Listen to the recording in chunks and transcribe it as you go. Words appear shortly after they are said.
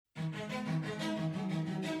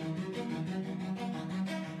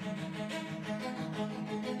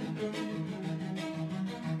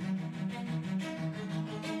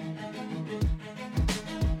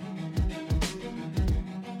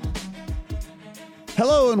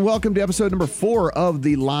Hello and welcome to episode number 4 of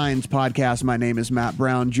the Lines podcast. My name is Matt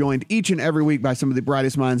Brown, joined each and every week by some of the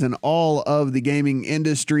brightest minds in all of the gaming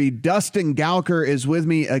industry. Dustin Gouker is with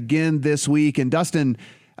me again this week. And Dustin,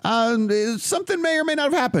 something may or may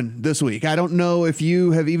not have happened this week. I don't know if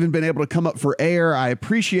you have even been able to come up for air. I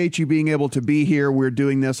appreciate you being able to be here. We're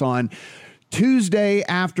doing this on Tuesday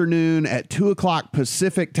afternoon at 2 o'clock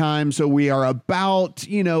Pacific time. So we are about,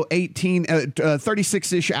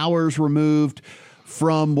 36-ish hours removed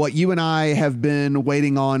from what you and I have been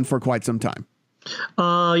waiting on for quite some time.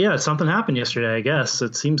 Yeah, something happened yesterday, I guess.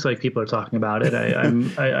 It seems like people are talking about it.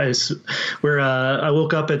 I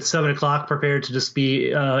woke up at 7 o'clock prepared to just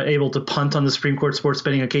be able to punt on the Supreme Court sports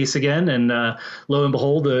betting case again. And lo and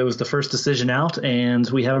behold, it was the first decision out and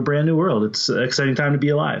we have a brand new world. It's an exciting time to be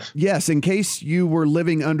alive. Yes. In case you were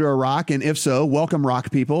living under a rock, and if so, welcome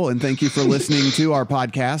rock people. And thank you for listening to our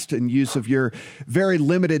podcast and use of your very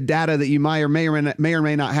limited data that you may or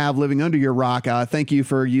may not have living under your rock. Thank you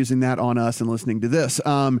for using that on us and listening to this.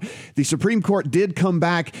 The Supreme Court did come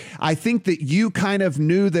back. I think that you kind of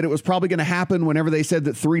knew that it was probably going to happen whenever they said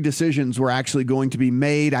that 3 decisions were actually going to be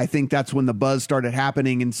made. I think that's when the buzz started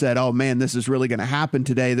happening and said, oh man, this is really going to happen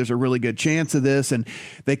today. There's a really good chance of this. And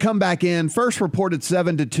they come back in, first reported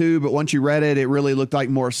 7-2, but once you read it, it really looked like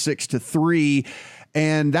more 6-3.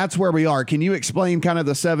 And that's where we are. Can you explain kind of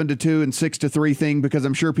the 7-2 and 6-3 thing? Because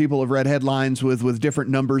I'm sure people have read headlines with different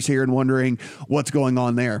numbers here and wondering what's going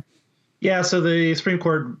on there. Yeah, so the Supreme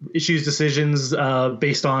Court issues decisions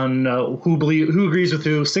based on who agrees with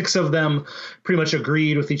who. 6 of them pretty much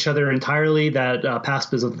agreed with each other entirely that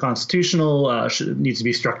PASPA is unconstitutional, needs to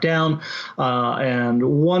be struck down.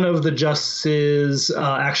 And one of the justices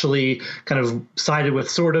actually kind of sided with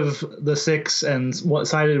sort of the 6 and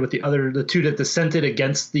sided with the 2 that dissented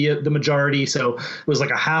against the majority. So it was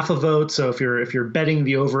like a half a vote. So if you're betting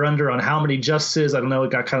the over under on how many justices, I don't know,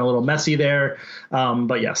 it got kind of a little messy there.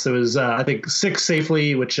 But yes, it was I think 6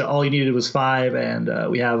 safely, which all you needed was 5,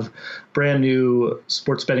 and we have brand new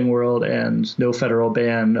sports betting world and no federal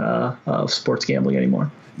ban of sports gambling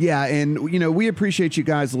anymore. Yeah, and we appreciate you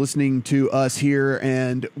guys listening to us here,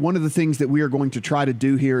 and one of the things that we are going to try to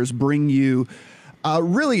do here is bring you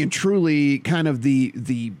really and truly kind of the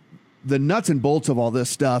nuts and bolts of all this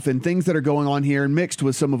stuff and things that are going on here and mixed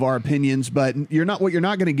with some of our opinions. But what you're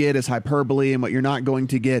not going to get is hyperbole, and what you're not going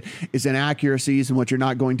to get is inaccuracies, and what you're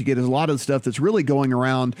not going to get is a lot of the stuff that's really going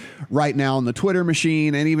around right now in the Twitter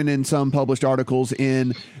machine and even in some published articles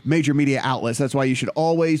in major media outlets. That's why you should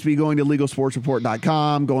always be going to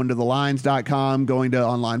legalsportsreport.com, going to thelines.com, going to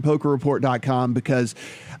onlinepokerreport.com, because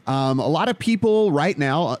a lot of people right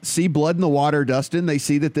now see blood in the water, Dustin. They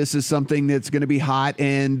see that this is something that's going to be hot,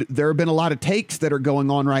 and there have been a lot of takes that are going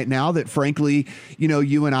on right now that, frankly,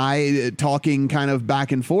 you and I talking kind of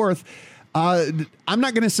back and forth. I'm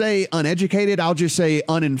not going to say uneducated. I'll just say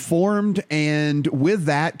uninformed, and with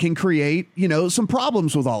that can create, some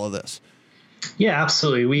problems with all of this. Yeah,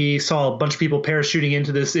 absolutely. We saw a bunch of people parachuting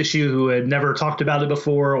into this issue who had never talked about it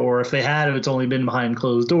before, or if they had, it's only been behind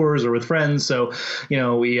closed doors or with friends. So,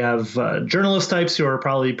 we have journalist types who are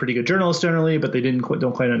probably pretty good journalists generally, but they don't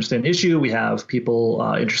quite understand the issue. We have people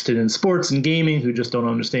interested in sports and gaming who just don't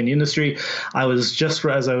understand the industry. As I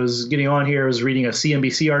was getting on here, I was reading a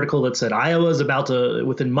CNBC article that said Iowa is about to,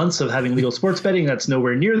 within months of having legal sports betting. That's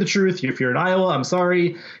nowhere near the truth. If you're in Iowa, I'm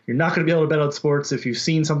sorry, you're not going to be able to bet on sports. If you've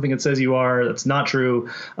seen something that says you are, that's not true.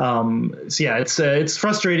 So yeah, it's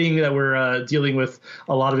frustrating that we're dealing with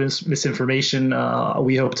a lot of misinformation.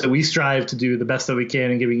 We strive to do the best that we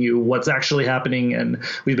can in giving you what's actually happening. And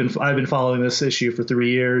I've been following this issue for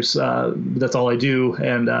 3 years. That's all I do.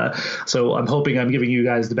 And so I'm hoping I'm giving you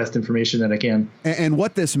guys the best information that I can. And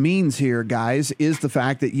what this means here, guys, is the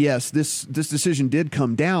fact that, yes, this decision did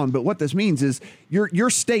come down. But what this means is your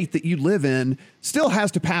state that you live in still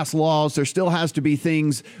has to pass laws. There still has to be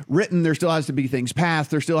things written. There still has to be things passed.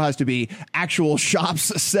 There still has to be actual shops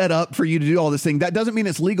set up for you to do all this thing. That doesn't mean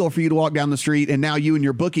it's legal for you to walk down the street and now you and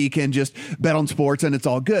your bookie can just bet on sports and it's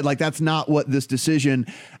all good. Like, that's not what this decision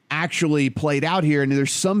actually played out here. And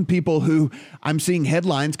there's some people who I'm seeing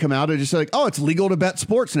headlines come out and just like, oh, it's legal to bet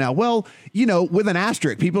sports now. Well, with an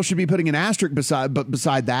asterisk. People should be putting an asterisk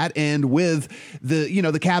beside that, and with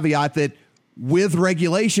the caveat that with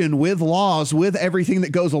regulation, with laws, with everything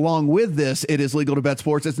that goes along with this, it is legal to bet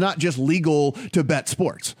sports. It's not just legal to bet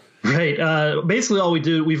sports. Right. Basically, all we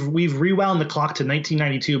do, we've rewound the clock to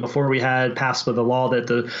 1992 before we had passed with the law that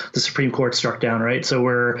the Supreme Court struck down. Right. So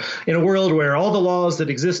we're in a world where all the laws that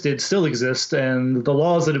existed still exist, and the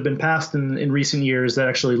laws that have been passed in recent years that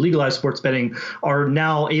actually legalize sports betting are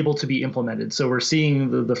now able to be implemented. So we're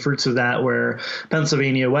seeing the fruits of that, where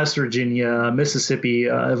Pennsylvania, West Virginia, Mississippi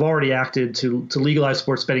have already acted to legalize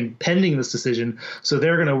sports betting pending this decision. So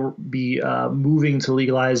they're going to be moving to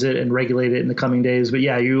legalize it and regulate it in the coming days. But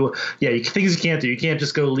things you can't do. You can't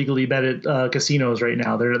just go legally bet at casinos right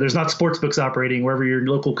now. There's not sports books operating wherever your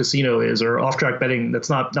local casino is, or off-track betting. That's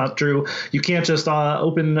not true. You can't just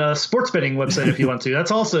open a sports betting website if you want to.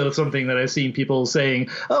 That's also something that I've seen people saying,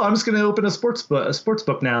 "Oh, I'm just going to open a sports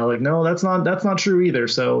book now." Like, no, that's not true either.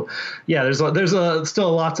 So, yeah, there's still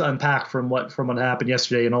a lot to unpack from what happened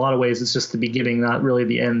yesterday. In a lot of ways, it's just the beginning, not really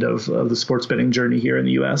the end of the sports betting journey here in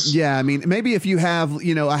the U.S. Yeah, I mean, maybe if you have a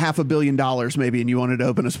 $500 million maybe, and you wanted to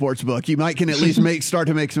open a sports book, you can at least start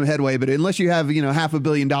to make some headway. But unless you have $500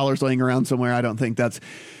 million laying around somewhere, I don't think that's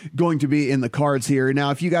going to be in the cards here.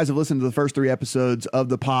 Now, if you guys have listened to the first 3 episodes of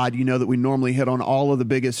the pod, you know that we normally hit on all of the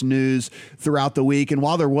biggest news throughout the week. And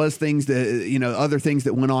while there was things that other things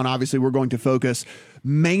that went on, obviously we're going to focus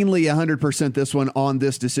mainly 100% this one on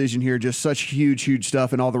this decision here. Just such huge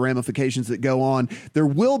stuff and all the ramifications that go on. There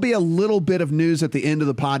will be a little bit of news at the end of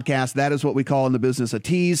the podcast. That is what we call in the business a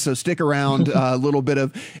tease. So stick around. A little bit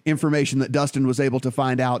of information that Dustin was able to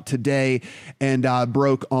find out today and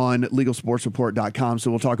broke on legalsportsreport.com. So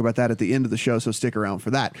we'll talk about that at the end of the show. So stick around for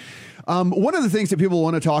that. One of the things that people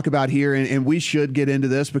want to talk about here, and we should get into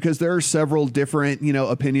this because there are several different,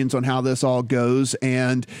 opinions on how this all goes,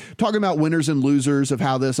 and talking about winners and losers of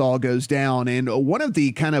how this all goes down. And one of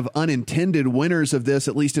the kind of unintended winners of this,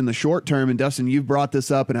 at least in the short term, and Dustin, you've brought this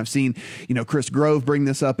up, and I've seen, Chris Grove bring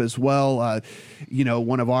this up as well.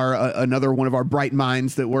 Another one of our bright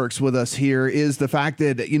minds that works with us here is the fact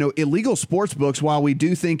that, illegal sports books, while we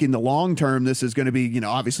do think in the long term, this is going to be,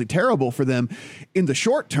 obviously terrible for them, in the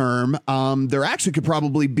short term, there actually could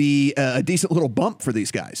probably be a decent little bump for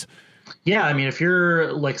these guys. Yeah, I mean, if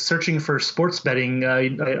you're like searching for sports betting,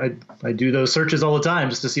 I do those searches all the time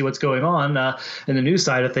just to see what's going on in the news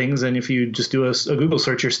side of things. And if you just do a Google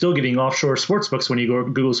search, you're still getting offshore sports books when you go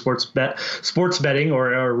Google sports betting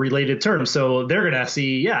or related terms. So they're going to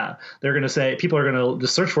see, they're going to say, people are going to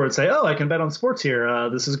just search for it and say, oh, I can bet on sports here.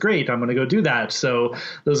 This is great. I'm going to go do that. So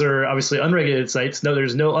those are obviously unregulated sites. No,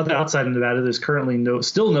 there's no other outside of Nevada. There's currently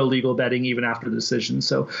still no legal betting even after the decision.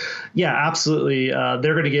 So yeah, absolutely.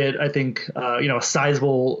 They're going to get, I think, a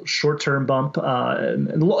sizable short-term bump.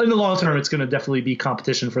 In the long term, it's going to definitely be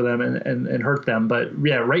competition for them and hurt them. But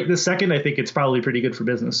yeah, right this second, I think it's probably pretty good for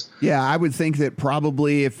business. Yeah, I would think that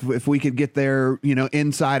probably if we could get their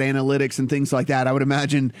inside analytics and things like that, I would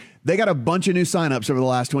imagine they got a bunch of new signups over the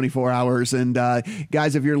last 24 hours. And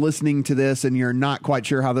guys, if you're listening to this and you're not quite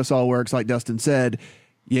sure how this all works, like Dustin said,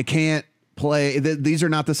 you can't play. These are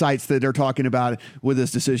not the sites that they're talking about with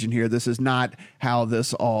this decision here. This is not how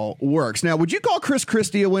this all works. Now, would you call Chris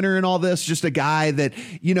Christie a winner in all this? Just a guy that,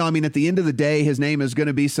 at the end of the day, his name is going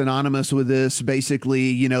to be synonymous with this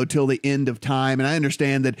basically, till the end of time. And I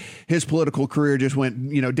understand that his political career just went,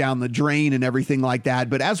 down the drain and everything like that.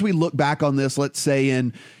 But as we look back on this, let's say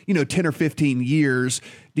in, 10 or 15 years,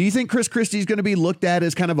 do you think Chris Christie is going to be looked at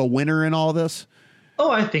as kind of a winner in all this? Oh,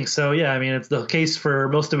 I think so. Yeah, I mean, it's the case for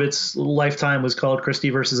most of its lifetime was called Christie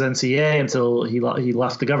versus NCAA until he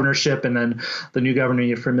left the governorship, and then the new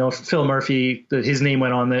governor for Phil Murphy, his name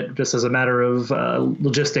went on that just as a matter of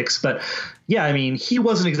logistics. But yeah, I mean, he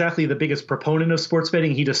wasn't exactly the biggest proponent of sports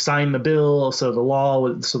betting. He just signed the bill, so the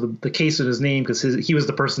law, so the case with his name because he was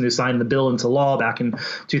the person who signed the bill into law back in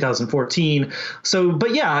 2014. So,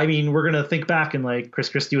 but yeah, I mean, we're gonna think back and like Chris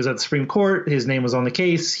Christie was at the Supreme Court. His name was on the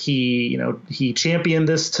case. He championed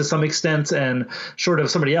this to some extent, and short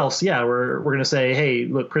of somebody else, we're gonna say, hey,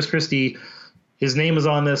 look, Chris Christie, his name is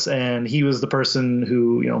on this, and he was the person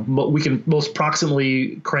who we can most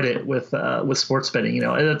proximately credit with sports betting.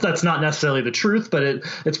 And that's not necessarily the truth, but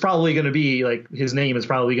it's probably going to be like his name is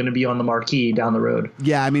probably going to be on the marquee down the road.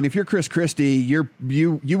 Yeah, I mean, if you're Chris Christie,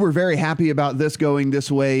 you were very happy about this going this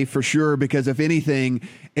way for sure, because if anything,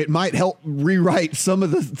 it might help rewrite some of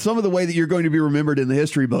the way that you're going to be remembered in the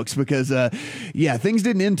history books, because things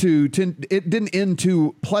didn't end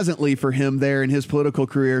too pleasantly for him there in his political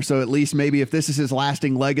career. So at least maybe if this is his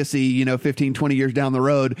lasting legacy, 15, 20 years down the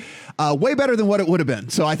road, way better than what it would have been.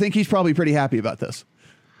 So I think he's probably pretty happy about this.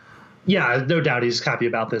 Yeah, no doubt he's happy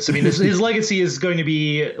about this. I mean, his legacy is going to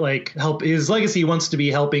be like his legacy wants to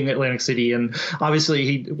be helping Atlantic City, and obviously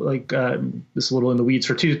he this is a little in the weeds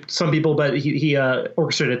for some people, but he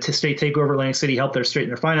orchestrated a state takeover of Atlantic City, helped straighten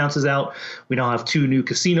their finances out. We now have 2 new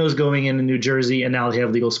casinos going in New Jersey, and now they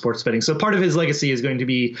have legal sports betting. So part of his legacy is going to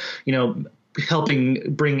be,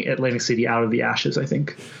 helping bring Atlantic City out of the ashes, I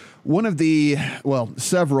think. One of the,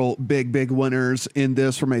 several big winners in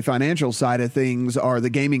this from a financial side of things are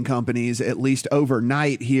the gaming companies. At least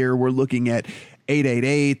overnight here, we're looking at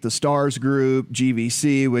 888, the Stars Group,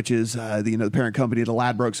 GVC, which is the parent company to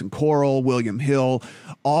Ladbrokes and Coral, William Hill.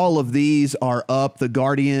 All of these are up. The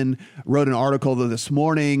Guardian wrote an article this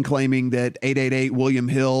morning claiming that 888, William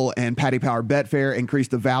Hill, and Paddy Power Betfair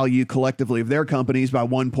increased the value collectively of their companies by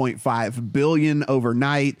 $1.5 billion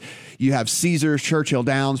overnight. You have Caesars, Churchill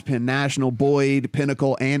Downs, Penn National, Boyd,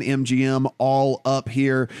 Pinnacle, and MGM all up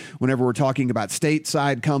here. Whenever we're talking about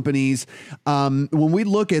stateside companies, when we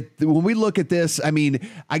look at this, I mean,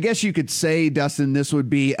 I guess you could say, Dustin, this would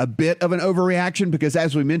be a bit of an overreaction because,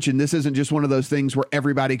 as we mentioned, this isn't just one of those things where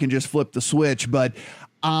everybody can just flip the switch. But,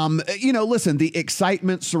 listen, the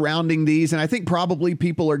excitement surrounding these, and I think probably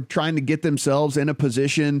people are trying to get themselves in a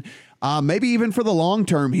position, maybe even for the long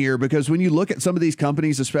term here, because when you look at some of these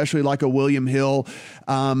companies, especially like a William Hill,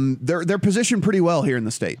 they're positioned pretty well here in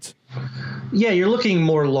the States. Yeah, you're looking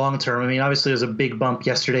more long term. I mean, obviously, there's a big bump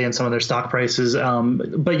yesterday in some of their stock prices.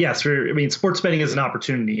 But yes, sports betting is an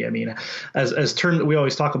opportunity. I mean, we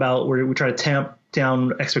always talk about where we try to tamp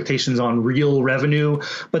down expectations on real revenue,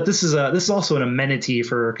 but this is also an amenity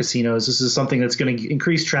for casinos. This is something that's going to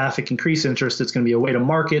increase traffic, increase interest. It's going to be a way to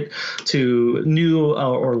market to new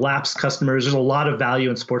or lapsed customers. There's a lot of value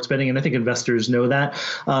in sports betting, and I think investors know that.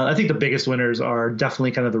 I think the biggest winners are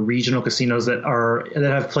definitely kind of the regional casinos that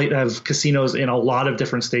have casinos in a lot of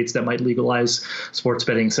different states that might legalize sports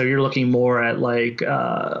betting. So you're looking more at like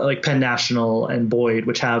Penn National and Boyd,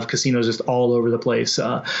 which have casinos just all over the place.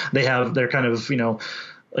 They're kind of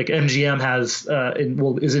like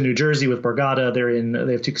MGM is in New Jersey with Borgata.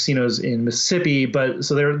 They have 2 casinos in Mississippi, but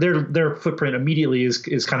so their footprint immediately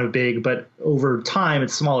is kind of big, but over time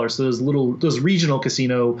it's smaller. So those regional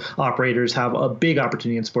casino operators have a big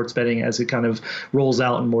opportunity in sports betting as it kind of rolls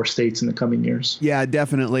out in more states in the coming years. Yeah,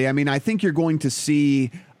 definitely. I mean, I think you're going to see,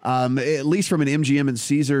 at least from an MGM and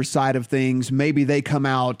Caesars side of things, maybe they come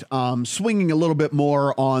out swinging a little bit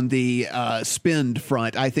more on the spend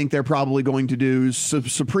front. I think they're probably going to do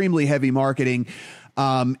supremely heavy marketing.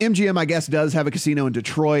 MGM, I guess, does have a casino in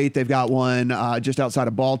Detroit. They've got one just outside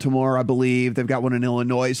of Baltimore, I believe. They've got one in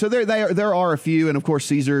Illinois. So there are a few. And, of course,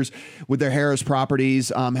 Caesars with their Harrah's properties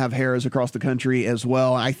have Harrah's across the country as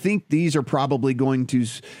well. I think these are probably going to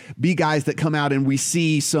be guys that come out and we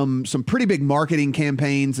see some pretty big marketing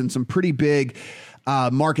campaigns and some pretty big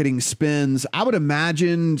marketing spends. I would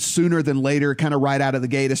imagine sooner than later, kind of right out of the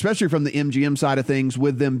gate, especially from the MGM side of things,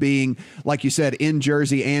 with them being, like you said, in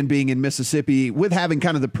Jersey and being in Mississippi, with having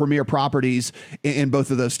kind of the premier properties in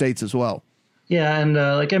both of those states as well. Yeah, and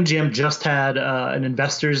like MGM just had an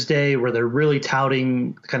investors day where they're really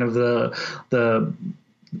touting kind of the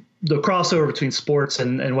crossover between sports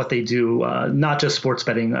and what they do, not just sports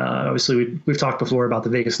betting. Obviously, we've talked before about the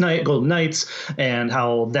Vegas Golden Knights and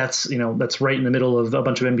how that's right in the middle of a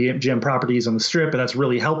bunch of MGM properties on the Strip, and that's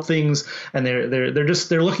really helped things. And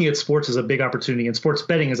they're looking at sports as a big opportunity, and sports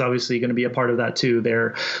betting is obviously going to be a part of that too.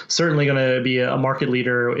 They're certainly going to be a market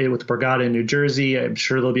leader with Borgata in New Jersey. I'm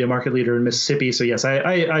sure they'll be a market leader in Mississippi. So yes,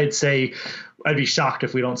 I'd say I'd be shocked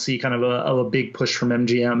if we don't see kind of a big push from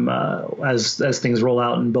MGM as things roll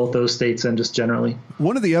out in both those states and just generally.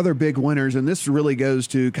 One of the other big winners, and this really goes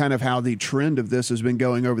to kind of how the trend of this has been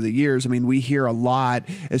going over the years. I mean, we hear a lot,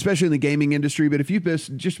 especially in the gaming industry, but if you've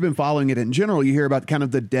just been following it in general, you hear about kind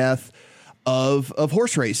of the death of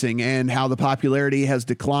horse racing and how the popularity has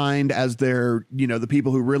declined as the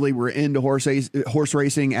people who really were into horse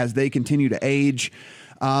racing, as they continue to age.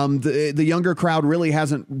 The younger crowd really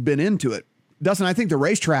hasn't been into it. Dustin, I think the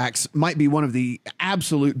racetracks might be one of the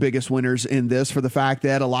absolute biggest winners in this, for the fact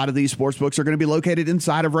that a lot of these sports books are going to be located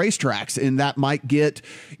inside of racetracks, and that might get,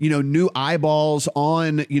 new eyeballs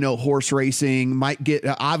on, horse racing,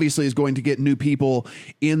 obviously is going to get new people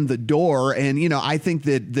in the door. And, I think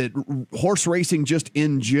that horse racing just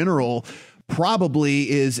in general probably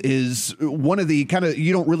is one of the kind of,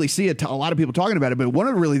 you don't really see a lot of people talking about it, but one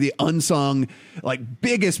of really the unsung,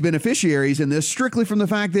 biggest beneficiaries in this, strictly from the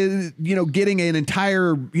fact that, getting an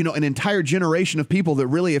entire generation of people that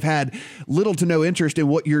really have had little to no interest in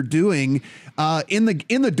what you're doing in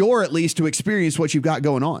the door, at least, to experience what you've got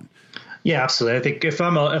going on. Yeah, absolutely. I think if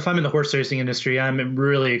I'm in the horse racing industry, I'm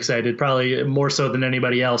really excited, probably more so than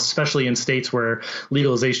anybody else, especially in states where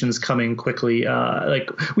legalization is coming quickly. Like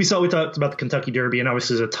we talked about the Kentucky Derby, and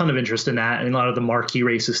obviously there's a ton of interest in that, and a lot of the marquee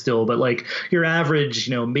races still. But like your average,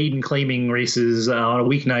 maiden claiming races on a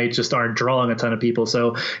weeknight just aren't drawing a ton of people.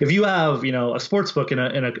 So if you have a sports book in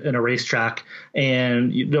a racetrack,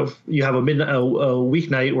 and you have a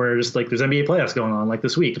weeknight where just like there's NBA playoffs going on like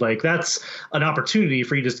this week, like that's an opportunity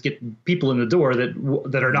for you just to get people in the door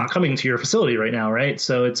that are not coming to your facility right now, right?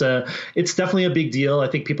 So it's definitely a big deal. I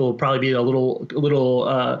think people will probably be a little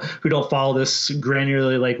who don't follow this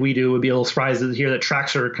granularly like we do would be a little surprised to hear that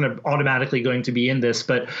tracks are kind of automatically going to be in this,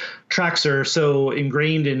 but tracks are so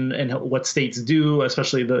ingrained in what states do,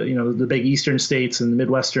 especially the big eastern states and the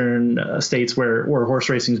midwestern states where horse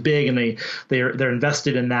racing is big, and they're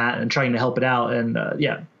invested in that and trying to help it out. And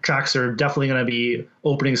tracks are definitely going to be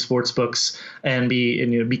opening sports books and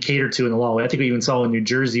be catered to in the law. I think we even saw in New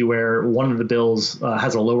Jersey where one of the bills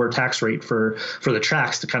has a lower tax rate for the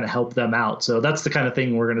tracks to kind of help them out. So that's the kind of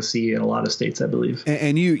thing we're going to see in a lot of states, I believe.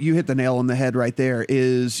 And you hit the nail on the head right there.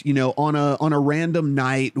 Is on a random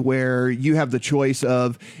night where you have the choice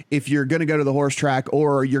of if you're going to go to the horse track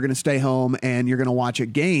or you're going to stay home and you're going to watch a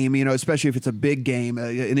game, especially if it's a big game,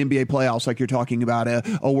 an NBA playoffs like you're talking about,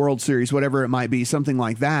 a World Series, whatever it might be, something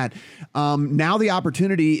like that. Now the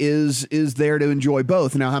opportunity is there to enjoy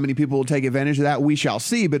both. Now, how many people will take advantage of that, we shall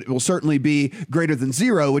see, but it will certainly be greater than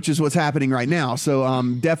zero, which is what's happening right now. So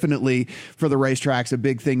definitely for the racetracks, a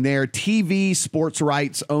big thing there. TV sports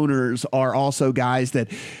rights owners are also guys that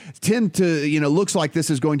tend to, looks like this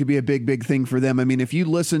is going to be a big thing for them. I mean, if you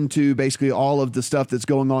listen to basically all of the stuff that's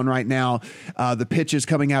going on right now, the pitches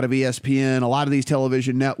coming out of ESPN, a lot of these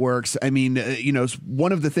television networks, I mean,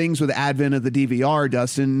 one of the things with the advent of the DVR,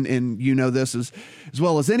 Dustin, and this as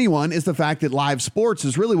well as anyone, is the fact that live sports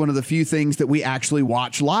is really one of the few things that we actually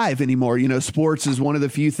watch live anymore. Sports is one of the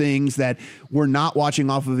few things that we're not watching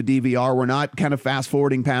off of a DVR. We're not kind of fast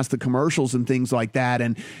forwarding past the commercials and things like that.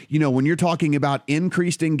 And, when you're talking about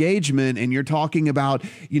increased engagement and you're talking about,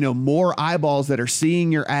 more eyeballs that are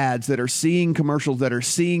seeing your ads, that are seeing commercials, that are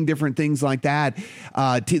seeing different things like that,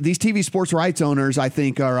 these TV sports rights owners, I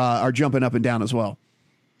think, are jumping up and down as well.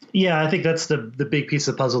 Yeah, I think that's the big piece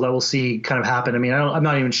of the puzzle that we'll see kind of happen. I mean, I'm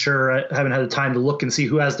not even sure. I haven't had the time to look and see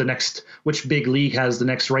which big league has the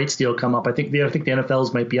next rights deal come up. I think the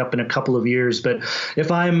NFL's might be up in a couple of years. But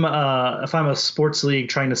if I'm a sports league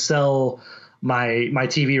trying to sell my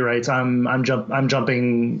TV rights, I'm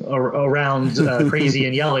jumping around crazy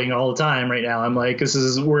and yelling all the time right now. I'm like,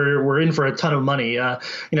 we're in for a ton of money.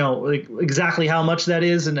 Like exactly how much that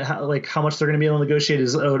is and how much they're going to be able to negotiate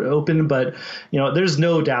is open. But there's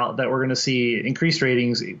no doubt that we're going to see increased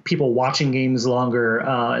ratings, people watching games longer,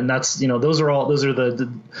 and that's those are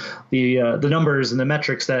the numbers and the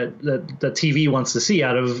metrics that TV wants to see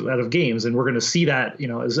out of games, and we're going to see that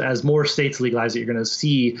as more states legalize it, you're going to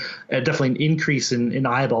see definitely an increase in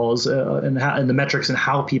eyeballs and the metrics and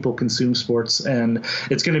how people consume sports. And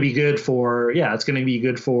it's going to be good for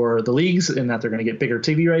the leagues in that they're going to get bigger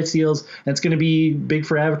TV rights deals, and it's going to be big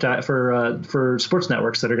for sports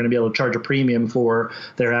networks that are going to be able to charge a premium for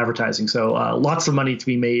their advertising. So lots of money to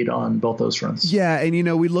be made on both those fronts. Yeah,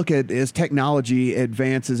 and we look at as technology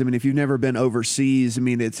advances. I mean, if you've never been overseas, I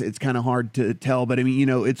mean, it's kind of hard to tell, but I mean,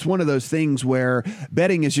 it's one of those things where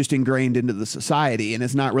betting is just ingrained into the society, and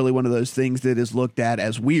it's not really one of those things that is looked at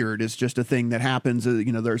as weird. It's just a thing that happens.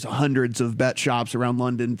 There's hundreds of bet shops around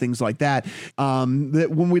London, things like that. That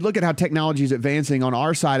when we look at how technology is advancing on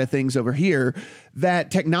our side of things over here, that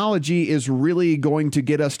technology is really going to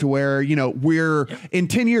get us to where, we're in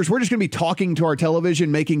 10 years, we're just going to be talking to our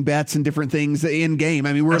television, making bets and different things in game.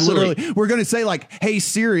 I mean, we're going to say like, hey,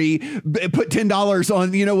 Siri, put $10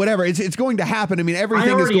 on, whatever. It's going to happen. I mean,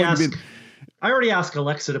 everything is going to be. I already asked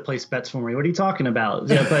Alexa to place bets for me. What are you talking about?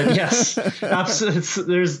 Yeah, but yes,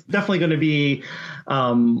 there's definitely going to be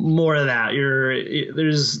more of that.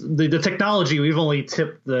 There's the technology. We've only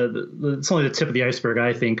tipped it's only the tip of the iceberg,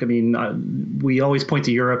 I think. I mean, we always point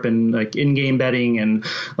to Europe and like in-game betting and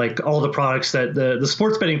like all the products that the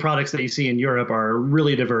sports betting products that you see in Europe are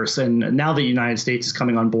really diverse. And now that the United States is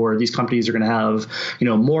coming on board, these companies are going to have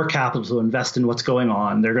more capital to invest in what's going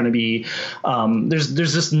on. They're going to be there's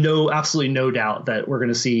just absolutely no doubt that we're going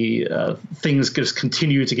to see things just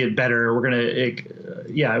continue to get better. We're going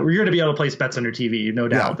to be able to place bets on your TV, no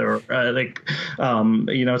doubt. Yeah.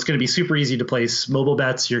 It's going to be super easy to place mobile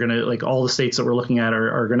bets. You're going to like all the states that we're looking at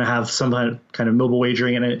are going to have some kind of mobile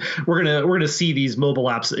wagering in it. We're going to see these mobile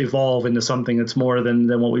apps evolve into something that's more than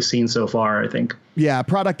what we've seen so far, I think. Yeah,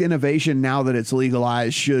 product innovation now that it's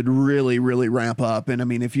legalized should really, really ramp up. And I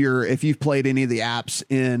mean, if you've played any of the apps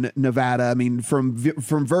in Nevada, I mean, from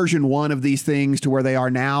version 1 of these things to where they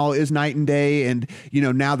are now is night and day. And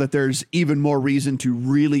now that there's even more reason to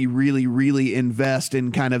really, really, really invest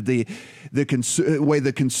in kind of the way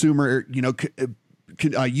the consumer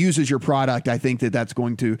uses your product, I think that's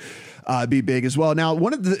going to be big as well. Now,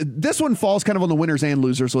 this one falls kind of on the winners and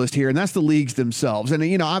losers list here, and that's the leagues themselves.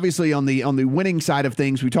 And obviously on the winning side of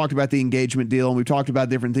things, we talked about the engagement deal and we talked about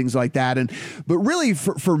different things like that. But really,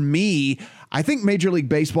 for me, I think Major League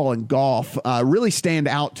Baseball and golf really stand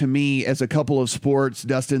out to me as a couple of sports,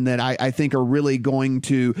 Dustin, that I think are really going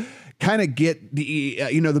to kind of get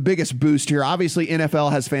the biggest boost here. Obviously,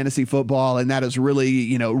 NFL has fantasy football, and that has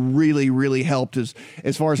really, really helped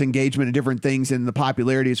as far as engagement and different things and the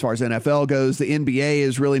popularity as far as NFL goes. The NBA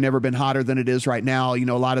has really never been hotter than it is right now. A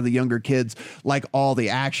lot of the younger kids like all the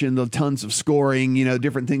action, the tons of scoring,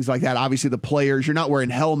 different things like that. Obviously, the players, you're not wearing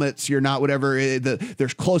helmets, you're not whatever.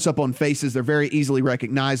 There's close up on faces. They're very easily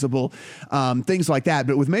recognizable, things like that.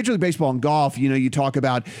 But with Major League Baseball and golf, you talk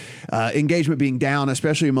about engagement being down,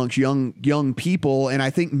 especially amongst young people, and I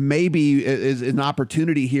think maybe is an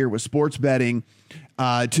opportunity here with sports betting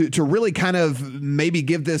to really kind of maybe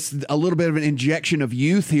give this a little bit of an injection of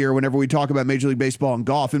youth here whenever we talk about Major League Baseball and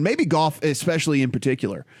golf, and maybe golf especially in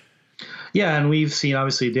particular. Yeah, and we've seen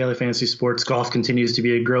obviously daily fantasy sports. Golf continues to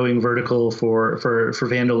be a growing vertical for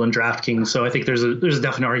FanDuel and DraftKings. So I think there's a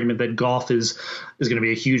definite argument that golf is going to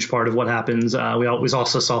be a huge part of what happens. We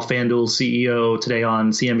also saw FanDuel's CEO today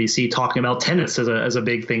on CNBC talking about tennis as a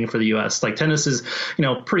big thing for the U.S. Like tennis is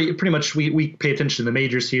pretty much we pay attention to the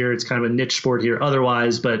majors here. It's kind of a niche sport here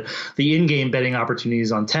otherwise, but the in-game betting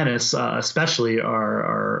opportunities on tennis especially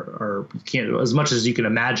are as much as you can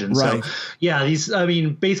imagine. Right. So yeah,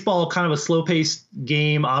 baseball kind of a slow-paced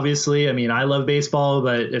game. Obviously, I love baseball,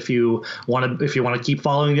 but if you want to keep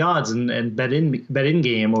following the odds and bet in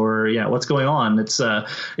game or what's going on, it's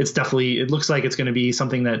definitely, it looks like it's going to be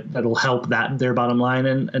something that'll help their bottom line,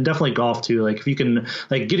 and definitely golf too. Like if you can,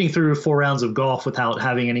 like getting through 4 rounds of golf without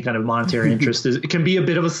having any kind of monetary interest it can be a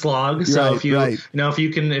bit of a slog. So if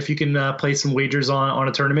you can play some wagers on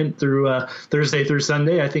a tournament through Thursday through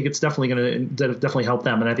Sunday, I think it's definitely going to definitely help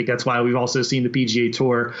them. And I think that's why we've also seen the PGA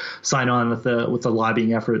Tour sign on with the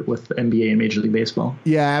lobbying effort with NBA and Major League Baseball.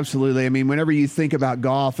 Yeah, absolutely. Whenever you think about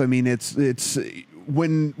golf, it's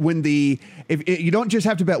when you don't just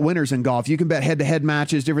have to bet winners in golf, you can bet head-to-head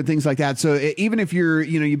matches, different things like that. So even if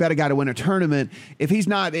you bet a guy to win a tournament, if he's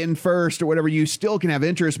not in first or whatever, you still can have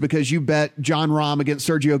interest because you bet John Rahm against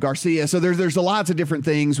Sergio Garcia. So there's lots of different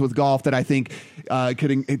things with golf that I think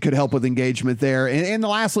could help with engagement there. And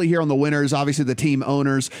lastly here on the winners, obviously the team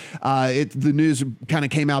owners, the news kind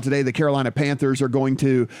of came out today. The Carolina Panthers are going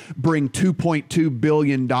to bring $2.2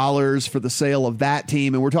 billion for the sale of that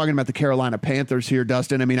team. And we're talking about the Carolina Panthers here,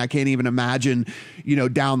 Dustin. I can't even imagine,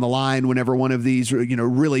 down the line whenever one of these,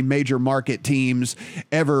 really major market teams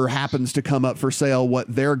ever happens to come up for sale,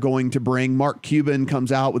 what they're going to bring. Mark Cuban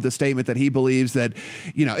comes out with a statement that he believes that,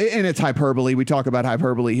 and it's hyperbole. We talk about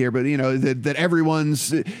hyperbole here, but that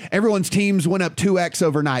everyone's teams went up 2x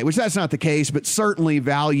overnight, which that's not the case, but certainly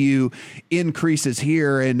value increases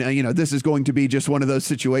here. And, this is going to be just one of those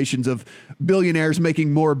situations of billionaires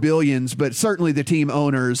making more billions, but certainly the team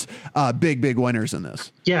owners, big winners in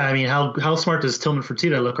this. Yeah, how smart does Tillman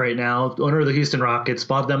Fertitta look right now? Owner of the Houston Rockets,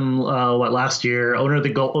 bought them last year. Owner of the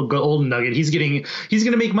Golden Nugget. He's going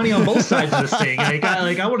to make money on both sides of this thing.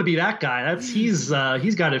 I want to be that guy. He's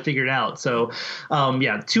got it figured out. So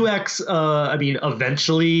 2x.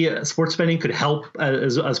 Eventually sports betting could help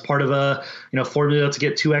as part of a formula to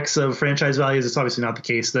get 2x of franchise values. It's obviously not the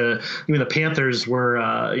case. Even the Panthers were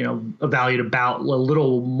valued about a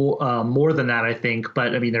little more than that, I think.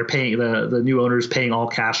 But they're paying the new owners paying all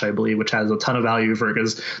cash, I believe, which has a ton of value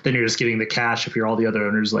because then you're just getting the cash. If you're all the other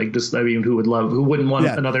owners, who wouldn't want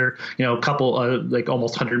another couple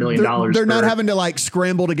almost $100 million. They're not having to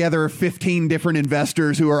scramble together 15 different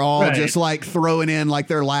investors who are all just throwing in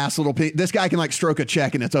their last little this guy can stroke a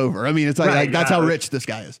check and it's over. It's that's how rich this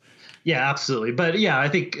guy is. Yeah, absolutely. But yeah, I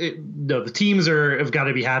think the teams have got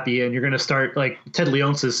to be happy, and you're going to start Ted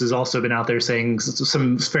Leonsis has also been out there saying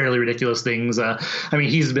some fairly ridiculous things.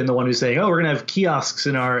 He's been the one who's saying, "Oh, we're going to have kiosks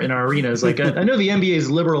in our arenas." I know the NBA is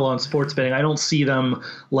liberal on sports betting. I don't see them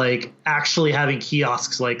actually having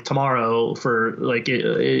kiosks tomorrow for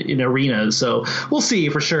in arenas. So we'll see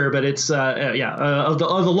for sure. But it's of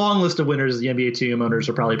the long list of winners, the NBA team owners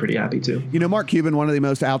are probably pretty happy too. Mark Cuban, one of the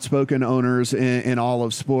most outspoken owners in all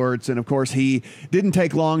of sports. And of course, he didn't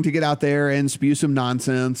take long to get out there and spew some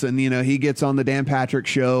nonsense. And, he gets on the Dan Patrick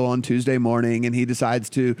Show on Tuesday morning and he decides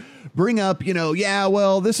to bring up, yeah,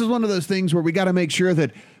 well, this is one of those things where we got to make sure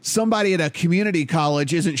that somebody at a community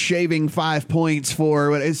college isn't shaving 5 points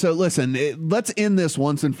for. So listen, let's end this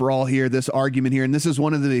once and for all here, this argument here. And this is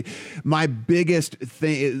one of my biggest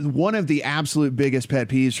thing, one of the absolute biggest pet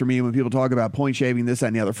peeves for me when people talk about point shaving, this, that,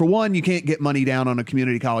 and the other. For one, you can't get money down on a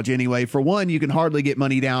community college anyway. For one, you can hardly get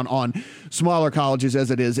money down on smaller colleges as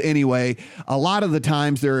it is anyway. A lot of the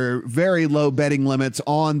times there are very low betting limits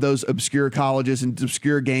on those obscure colleges and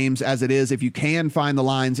obscure games as it is, if you can find the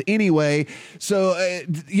lines anyway. So,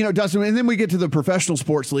 Dustin, and then we get to the professional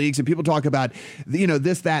sports leagues and people talk about,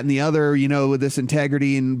 this, that, and the other, with this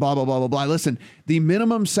integrity and blah, blah, blah, blah, blah. Listen, the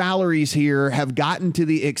minimum salaries here have gotten to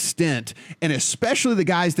the extent, and especially the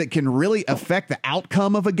guys that can really affect the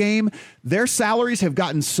outcome of a game, their salaries have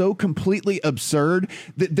gotten so completely absurd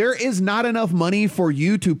that there is not enough money for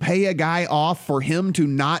you to pay a guy off for him to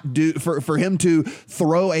not do, for him to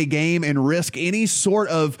throw a game and risk any sort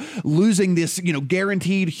of losing this,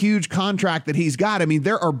 guaranteed huge contract that he's got. I mean,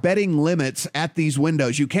 there are betting limits at these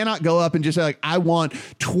windows. You cannot go up and just say, like, I want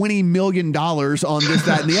 $20 million on this,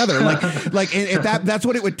 that, and the other. And that's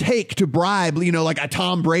what it would take to bribe, like a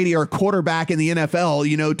Tom Brady or a quarterback in the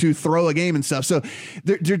NFL, to throw a game and stuff. So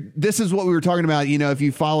this is what we were talking about. If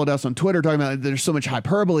you followed us on Twitter, talking about there's so much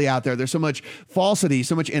hyperbole out there. There's so much falsity,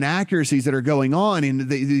 so much inaccuracies that are going on. And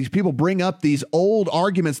these people bring up these old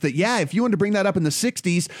arguments that, yeah, if you want to bring that up in the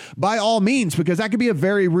 60s, by all means, because that could be a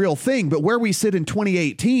very real thing. But where we sit in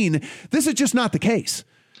 2018, this is just not the case.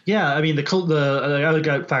 Yeah, I mean, the other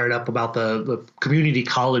got fired up about the community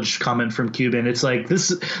college comment from Cuban. It's like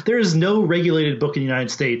this: there is no regulated book in the United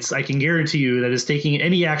States, I can guarantee you, that is taking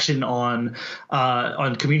any action on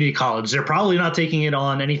community college. They're probably not taking it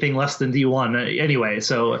on anything less than D1 anyway.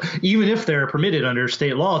 So even if they're permitted under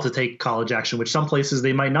state law to take college action, which some places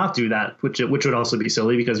they might not do that, which would also be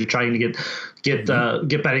silly because you're trying to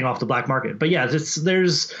get betting off the black market. But yeah,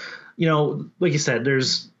 there's like you said,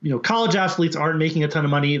 there's college athletes aren't making a ton of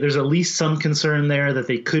money. There's at least some concern there that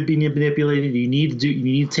they could be manipulated. You need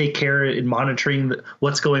to take care in monitoring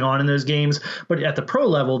what's going on in those games. But at the pro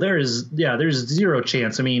level, there's zero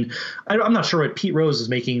chance. I mean, I'm not sure what Pete Rose was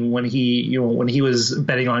making when he was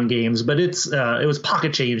betting on games, but it was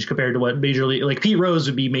pocket change compared to what Major League, like Pete Rose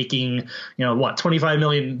would be making, $20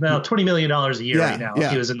 million a year right now if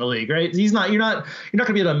he was in the league, right? You're not going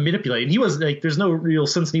to be able to manipulate. And he was like, there's no real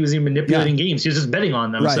sense in he was even manipulating games. He was just betting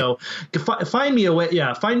on them. Right. So find me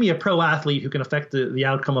a pro athlete who can affect the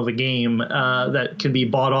outcome of a game that can be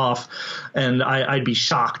bought off, and I'd be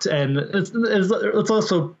shocked. And let's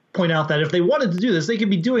also point out that if they wanted to do this, they could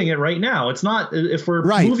be doing it right now. It's not, if we're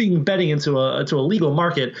moving betting into a legal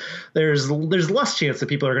market, there's less chance that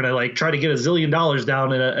people are going to try to get $1 zillion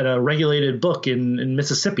down at a regulated book in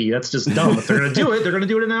Mississippi. That's just dumb. If they're going to do it, they're going to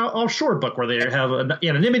do it in an offshore book where they have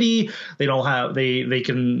anonymity. They don't have they might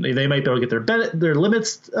be able to get their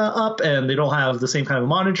limits up, and they don't have the same kind of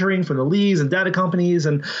monitoring from the leagues and data companies.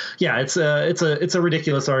 And yeah, it's a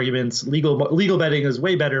ridiculous argument. Legal betting is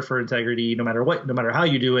way better for integrity, no matter how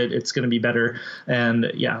you do it. It's going to be better.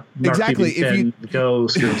 And yeah, exactly. If you go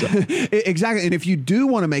screw himself. Exactly. And if you do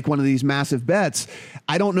want to make one of these massive bets,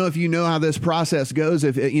 I don't know if you know how this process goes,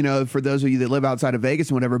 if for those of you that live outside of Vegas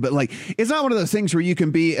and whatever, but it's not one of those things where you can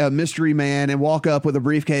be a mystery man and walk up with a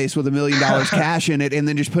briefcase with $1 million cash in it and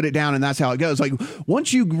then just put it down and that's how it goes.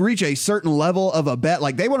 Once you reach a certain level of a bet,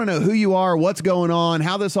 they want to know who you are, what's going on,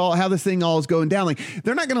 how this thing all is going down.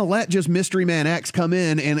 They're not going to let just mystery man X come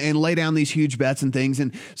in and lay down these huge bets and things.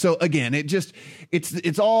 And so again,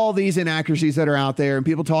 it's all these inaccuracies that are out there and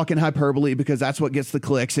people talking hyperbole because that's what gets the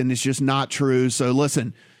clicks, and it's just not true. So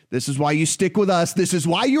listen, this is why you stick with us. This is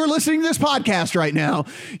why you're listening to this podcast right now.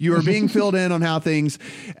 You are being filled in on how things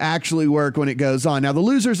actually work when it goes on. Now, the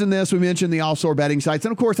losers in this, we mentioned the offshore betting sites.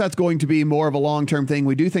 And of course, that's going to be more of a long-term thing.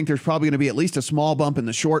 We do think there's probably going to be at least a small bump in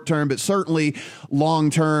the short term, but certainly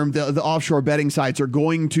long-term, the offshore betting sites are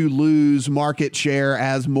going to lose market share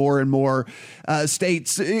as more and more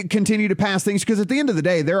states continue to pass things. Because at the end of the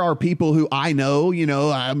day, there are people who I know,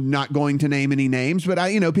 I'm not going to name any names, but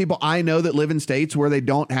people I know that live in states where they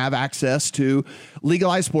don't have access to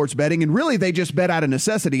legalized sports betting, and really they just bet out of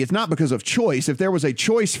necessity. It's not because of choice. If there was a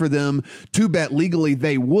choice for them to bet legally,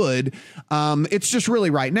 they would. It's just really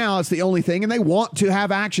right now it's the only thing, and they want to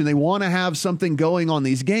have action. They want to have something going on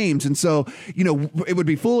these games. And so it would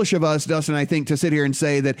be foolish of us, Dustin, I think, to sit here and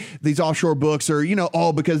say that these offshore books are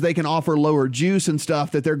all because they can offer lower juice and stuff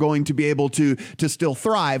that they're going to be able to still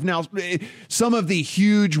thrive. Now, some of the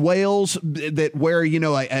huge whales that where a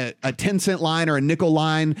 10-cent line or a nickel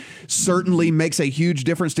line can certainly makes a huge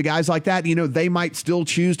difference to guys like that. They might still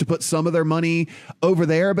choose to put some of their money over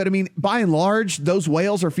there. But I mean, by and large, those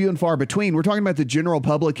whales are few and far between. We're talking about the general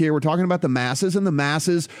public here. We're talking about the masses, and the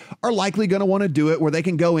masses are likely going to want to do it where they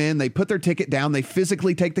can go in, they put their ticket down, they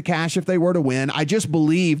physically take the cash if they were to win. I just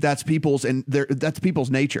believe that's people's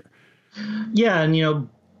nature. Yeah. And,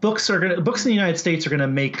 books in the United States are going to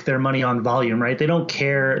make their money on volume, right? They don't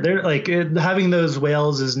care. They're like, having those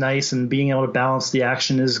whales is nice, and being able to balance the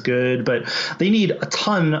action is good, but they need a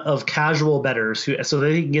ton of casual bettors so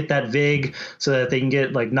they can get that vig, so that they can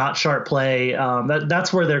get like not sharp play.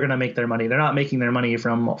 That's where they're going to make their money. They're not making their money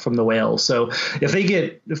from the whales. So if they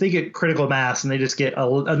get critical mass and they just get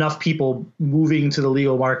enough people moving to the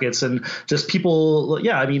legal markets, and just people,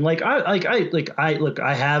 I mean,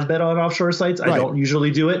 I have bet on offshore sites. Right. I don't usually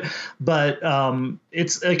do it, but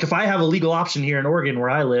it's like, if I have a legal option here in Oregon where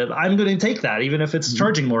I live, I'm going to take that, even if it's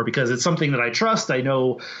charging more, because it's something that I trust. I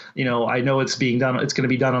know it's being done. It's going to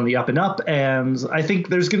be done on the up and up. And I think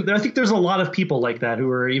there's a lot of people like that who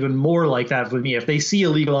are even more like that with me. If they see a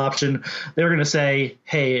legal option, they're going to say,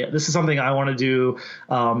 hey, this is something I want to do.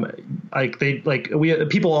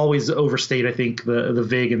 People always overstate, I think, the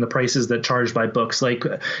VIG and the prices that charged by books. Like,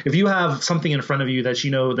 if you have something in front of you that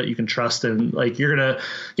that you can trust, and like, you're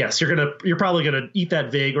probably gonna eat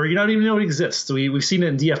that VIG, or you don't even know it exists. We've seen it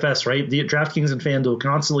in DFS, right? The DraftKings and FanDuel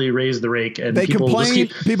constantly raise the rake, and people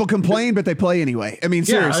complain, but they play anyway. I mean,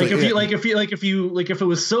 seriously. If it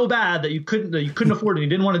was so bad that you couldn't afford it,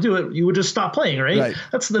 and you didn't want to do it, you would just stop playing, right?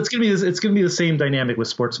 That's gonna be it's gonna be the same dynamic with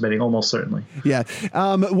sports betting, almost certainly. Yeah.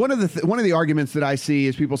 One of the arguments that I see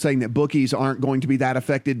is people saying that bookies aren't going to be that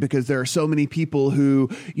affected because there are so many people who,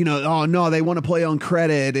 oh no, they want to play on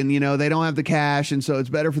credit, and they don't have the cash, and so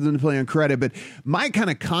it's better for them to play on credit. But my kind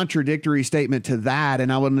of contradictory statement to that,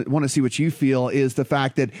 and I want to see what you feel, is the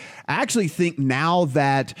fact that I actually think now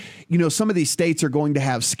that, some of these states are going to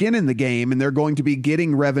have skin in the game, and they're going to be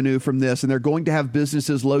getting revenue from this, and they're going to have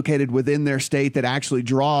businesses located within their state that actually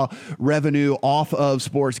draw revenue off of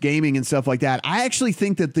sports gaming and stuff like that. I actually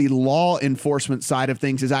think that the law enforcement side of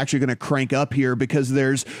things is actually going to crank up here, because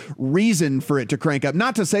there's reason for it to crank up.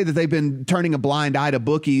 Not to say that they've been turning a blind eye to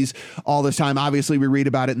bookies all this time. Obviously, we read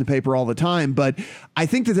about it in the paper all the time, but I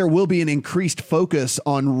think that there will be an increased focus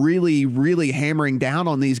on really, really hammering down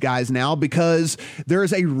on these guys now, because there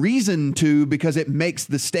is a reason to, because it makes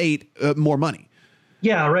the state more money.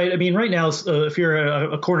 Yeah, right. I mean, right now, if you're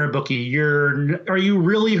a corner bookie, are you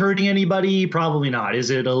really hurting anybody? Probably not. Is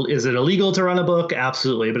it illegal to run a book?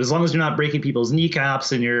 Absolutely. But as long as you're not breaking people's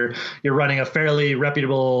kneecaps, and you're running a fairly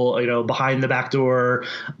reputable, behind the back door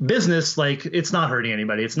business, like, it's not hurting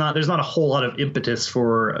anybody. There's not a whole lot of impetus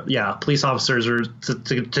for police officers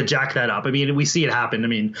to jack that up. I mean, we see it happen. I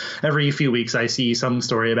mean, every few weeks I see some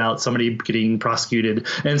story about somebody getting prosecuted,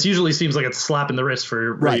 and it usually seems like it's a slap in the wrist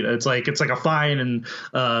for right. It's like a fine and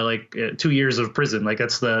 2 years of prison. Like,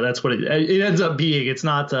 that's what it ends up being. It's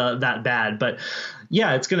not that bad, but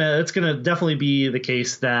yeah, it's gonna definitely be the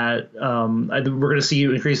case that we're gonna see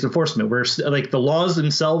increased enforcement. Where like the laws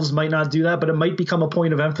themselves might not do that, but it might become a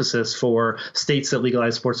point of emphasis for states that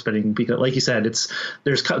legalize sports betting, because, like you said,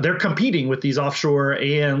 they're competing with these offshore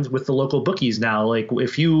and with the local bookies now. Like,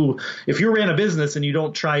 if you ran a business and you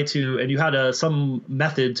don't try to, and you had some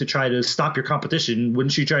method to try to stop your competition,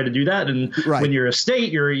 wouldn't you try to do that? And right. When you're a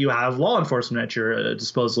state, you have law enforcement at your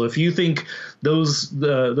disposal. If you think those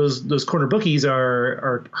corner bookies are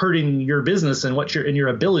hurting your business and your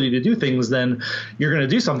ability to do things, then you're going to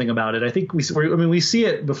do something about it. I think we see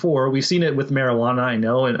it before. We've seen it with marijuana, I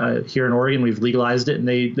know, and here in Oregon we've legalized it, and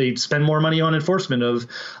they spend more money on enforcement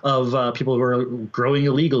of people who are growing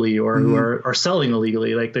illegally or who are selling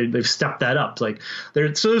illegally. Like, they've stepped that up. Like,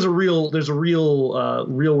 there's a real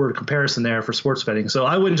world comparison there for sports betting. So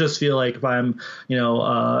I wouldn't just feel like, if I'm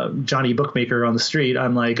Johnny Bookmaker on the street,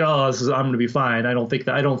 I'm like, I'm going to be fine. I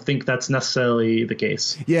don't think that's necessarily the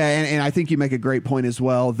case. Yeah, and I think you make a great point as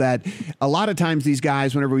well, that a lot of times these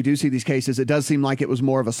guys, whenever we do see these cases, it does seem like it was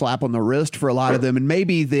more of a slap on the wrist for a lot of them, and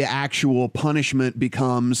maybe the actual punishment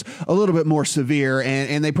becomes a little bit more severe,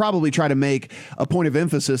 and they probably try to make a point of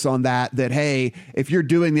emphasis on that, hey, if you're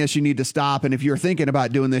doing this, you need to stop, and if you're thinking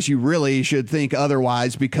about doing this, you really should think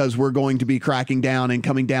otherwise, because we're going to be cracking down and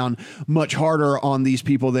coming down much harder on these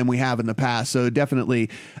people than we have in the past. So definitely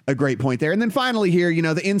a great point there. And then finally here,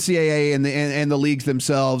 the NCAA and the leagues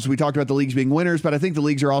themselves, we talked about the leagues being winners, but I think the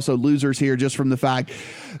leagues are also losers here, just from the fact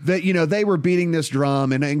that, they were beating this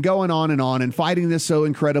drum and going on and fighting this so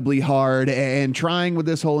incredibly hard and trying with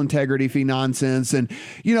this whole integrity fee nonsense. And,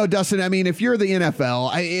 Dustin, I mean, if you're the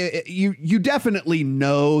NFL, you definitely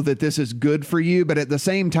know that this is good for you, but at the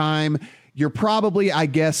same time, you're probably, I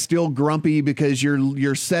guess, still grumpy because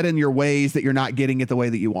you're set in your ways that you're not getting it the way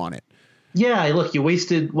that you want it. Yeah, look, you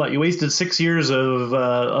wasted 6 years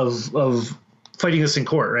of fighting this in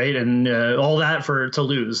court, right? And all that to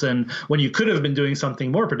lose. And when you could have been doing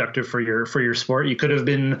something more productive for your sport, you could have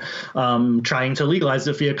been trying to legalize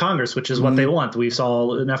it via Congress, which is what they want. We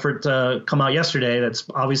saw an effort come out yesterday that's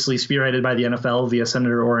obviously spearheaded by the NFL via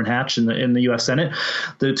Senator Orrin Hatch in the U.S. Senate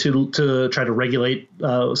to try to regulate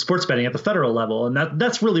sports betting at the federal level. And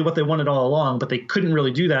that's really what they wanted all along, but they couldn't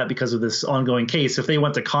really do that because of this ongoing case. If they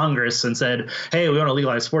went to Congress and said, hey, we want to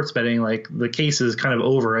legalize sports betting, like the case is kind of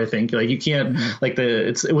over, I think. Like you can't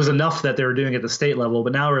it was enough that they were doing it at the state level,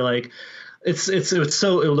 but now we're like, it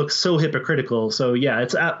looks so hypocritical. So yeah,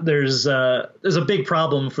 there's a big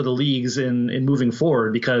problem for the leagues in moving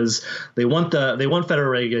forward because they want federal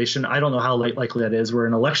regulation. I don't know how likely that is. We're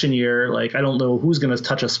in election year. Like I don't know who's going to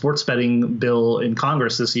touch a sports betting bill in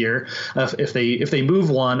Congress this year. If they move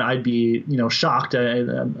one, I'd be shocked.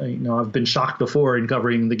 I've been shocked before in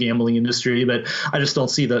covering the gambling industry, but I just don't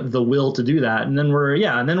see the will to do that. And then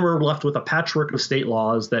we're left with a patchwork of state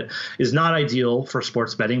laws that is not ideal for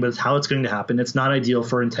sports betting, but it's how it's going to happen. It's not ideal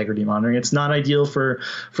for integrity monitoring. It's not ideal for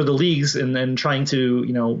the leagues and trying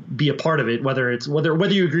to be a part of it. Whether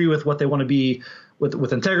you agree with what they want to be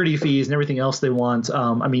with integrity fees and everything else they want.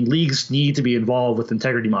 Leagues need to be involved with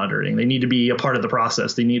integrity monitoring. They need to be a part of the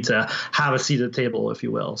process. They need to have a seat at the table, if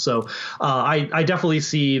you will. So I definitely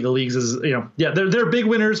see the leagues as they're big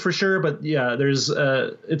winners for sure. But yeah, there's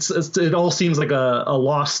it all seems like a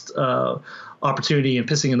lost opportunity and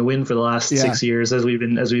pissing in the wind for the last 6 years as we've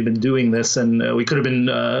been doing this, and we could have been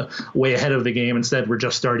way ahead of the game. Instead, we're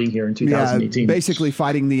just starting here in 2018. Basically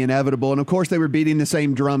fighting the inevitable. And of course, they were beating the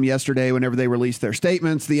same drum yesterday whenever they released their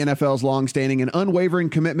statements. The NFL's longstanding and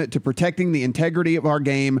unwavering commitment to protecting the integrity of our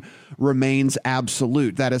game remains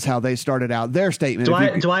absolute. That is how they started out their statement.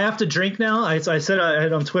 Do I have to drink now? I said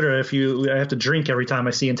on Twitter I have to drink every time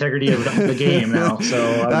I see integrity of the game now.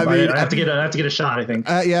 So I have to get a shot, I think.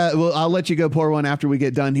 Well, I'll let you go pour one after we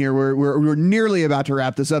get done here. We're nearly about to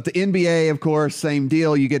wrap this up. The NBA, of course, same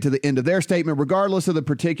deal. You get to the end of their statement. Regardless of the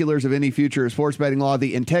particulars of any future sports betting law,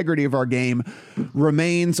 the integrity of our game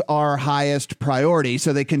remains our highest priority.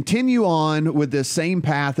 So they continue on with this same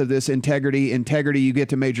path of this integrity. You get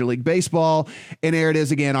to Major League Baseball, and there it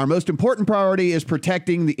is again. Our most important priority is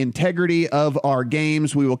protecting the integrity of our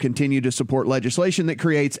games. We will continue to support legislation that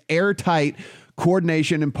creates airtight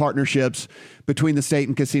coordination and partnerships between the state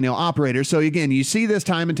and casino operators. So again, you see this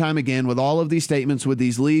time and time again with all of these statements with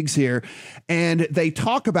these leagues here, and they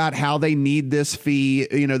talk about how they need this fee,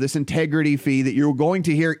 this integrity fee that you're going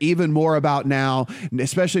to hear even more about now,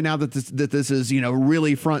 especially now that this is,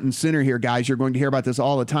 really front and center here, guys. You're going to hear about this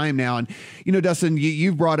all the time now. And, Dustin,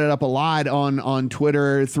 you've brought it up a lot on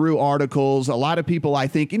Twitter through articles. A lot of people, I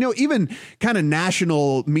think, even kind of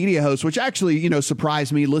national media hosts, which actually,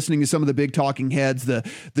 surprised me listening to some of the big talking heads, the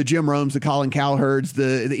Jim Romes, the Colin Cowherds,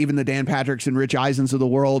 even the Dan Patricks and Rich Eisens of the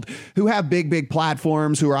world, who have big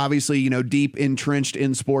platforms, who are obviously, deep entrenched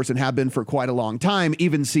in sports and have been for quite a long time,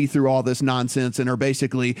 even see through all this nonsense and are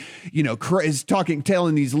basically,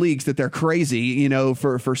 telling these leagues that they're crazy,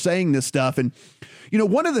 for saying this stuff. And,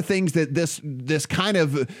 one of the things that this kind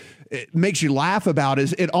of it makes you laugh about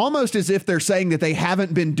is it almost as if they're saying that they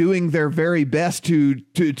haven't been doing their very best to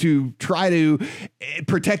try to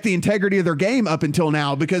protect the integrity of their game up until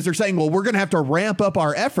now, because they're saying, well, we're going to have to ramp up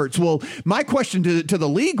our efforts. Well, my question to the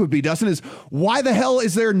league would be, Dustin, is why the hell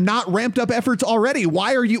is there not ramped up efforts already?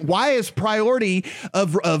 Why is priority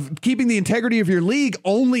of keeping the integrity of your league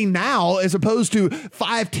only now as opposed to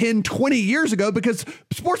 5, 10, 20 years ago? Because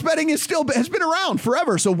sports betting has been around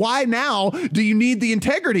forever. So why now do you need the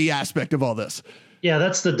integrity aspect of all this? Yeah,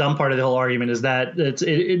 that's the dumb part of the whole argument, is that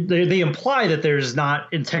they imply that there's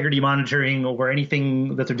not integrity monitoring over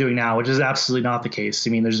anything that they're doing now, which is absolutely not the case.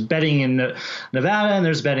 I mean, there's betting in Nevada and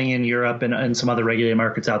there's betting in Europe and some other regulated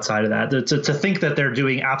markets outside of that. To think that they're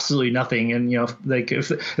doing absolutely nothing, and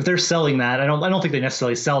if they're selling that, I don't think they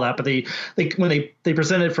necessarily sell that, but they when they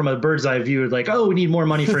present it from a bird's eye view, like, oh, we need more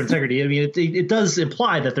money for integrity. I mean, it does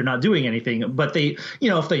imply that they're not doing anything, but if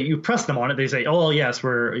you press them on it, they say, oh, yes,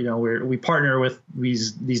 we partner with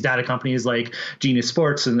these data companies like Genius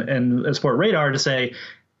Sports and Sport Radar to say,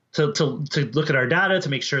 to look at our data to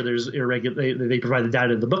make sure there's irregular. They provide the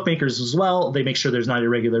data to the bookmakers as well. They make sure there's not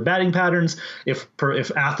irregular batting patterns. If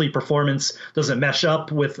athlete performance doesn't mesh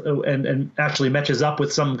up with and actually matches up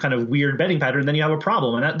with some kind of weird betting pattern, then you have a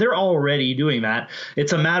problem. And they're already doing that.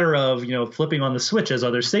 It's a matter of flipping on the switch as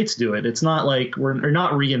other states do it. It's not like we're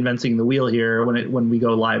not reinventing the wheel here when we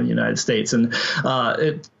go live in the United States. And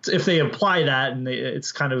if they apply that and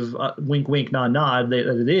it's kind of wink wink nod nod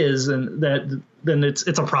that it is, and that. Then it's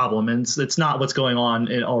a problem, and it's not what's going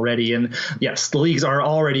on already. And yes, the leagues are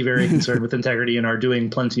already very concerned with integrity and are doing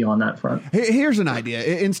plenty on that front. Here's an idea.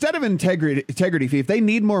 Instead of integrity fee, if they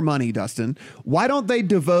need more money, Dustin, why don't they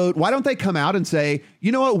come out and say,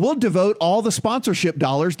 you know what, we'll devote all the sponsorship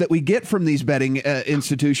dollars that we get from these betting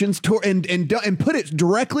institutions and put it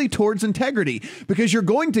directly towards integrity, because you're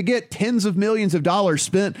going to get tens of millions of dollars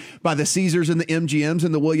spent by the Caesars and the MGMs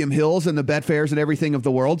and the William Hills and the Betfairs and everything of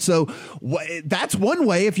the world. So that's one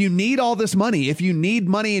way. If you need all this money, if you need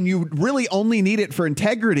money and you really only need it for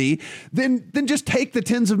integrity, then just take the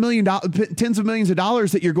tens of millions of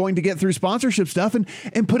dollars that you're going to get through sponsorship stuff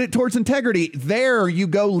and put it towards integrity. There you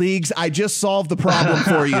go, leagues. I just solved the problem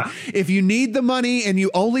for you. If you need the money and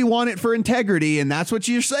you only want it for integrity, and that's what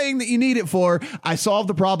you're saying that you need it for, I solved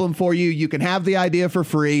the problem for you. You can have the idea for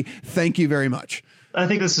free. Thank you very much. I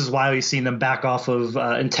think this is why we've seen them back off of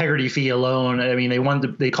integrity fee alone. I mean,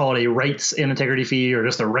 they call it a rights and integrity fee, or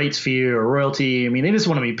just a rights fee or royalty. I mean, they just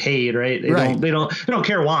want to be paid, right? They don't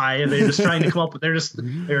care why. They're just trying to come up with.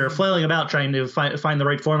 They're flailing about trying to find the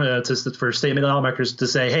right formula for state lawmakers to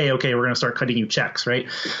say, hey, okay, we're going to start cutting you checks, right?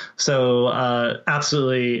 So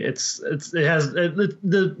absolutely, the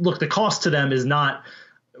cost to them is not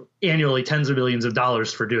annually tens of millions of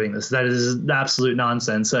dollars for doing this. That is absolute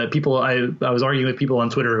nonsense. I was arguing with people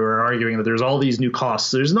on Twitter who are arguing that there's all these new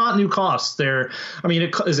costs. There's not new costs there. I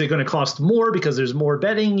mean, is it going to cost more because there's more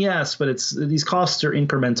betting? Yes, but these costs are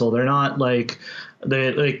incremental. They're not like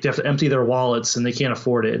they have to empty their wallets and they can't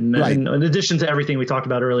afford it. And, right. And in addition to everything we talked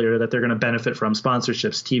about earlier, that they're going to benefit from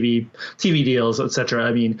sponsorships, TV deals, etc.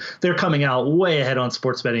 I mean, they're coming out way ahead on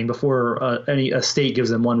sports betting before a state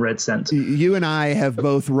gives them one red cent. You and I have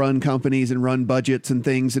both run companies and run budgets and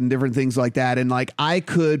things and different things like that. And like, I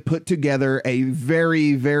could put together a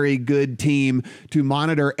very, very good team to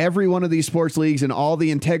monitor every one of these sports leagues and all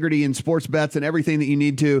the integrity and sports bets and everything that you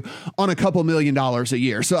need to on a couple $1 million a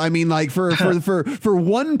year. So, I mean, like for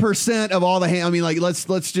 1% of all the, I mean, like,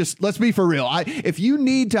 let's be for real. If you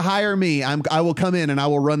need to hire me, I will come in and I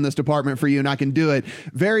will run this department for you, and I can do it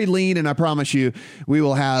very lean. And I promise you, we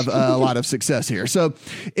will have a lot of success here. So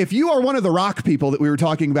if you are one of the rock people that we were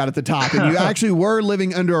talking about at the top, and you actually were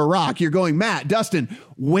living under a rock, you're going, Matt, Dustin,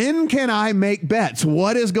 when can I make bets?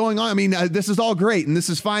 What is going on? I mean, this is all great and this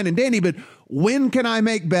is fine and dandy, but when can I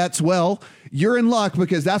make bets? Well, you're in luck,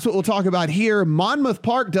 because that's what we'll talk about here. Monmouth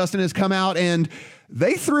Park, Dustin, has come out and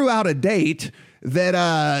they threw out a date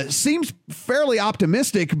that seems fairly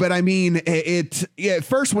optimistic, but I mean, at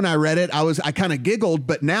first when I read it, I kind of giggled,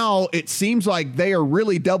 but now it seems like they are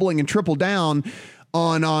really doubling and triple down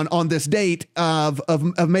on this date of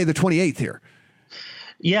May the 28th here.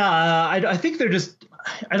 Yeah, I think they're just,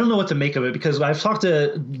 I don't know what to make of it, because I've talked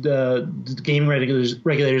to the gaming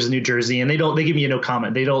regulators in New Jersey, and they give me no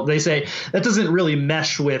comment. They say that doesn't really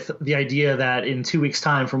mesh with the idea that in 2 weeks'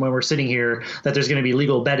 time from when we're sitting here, that there's going to be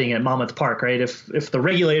legal betting at Monmouth Park, right? If the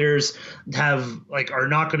regulators are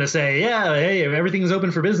not going to say, yeah, hey, everything's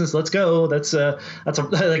open for business, let's go. That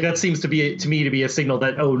seems to me to be a signal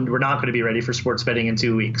that, oh, we're not going to be ready for sports betting in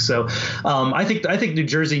 2 weeks. So I think New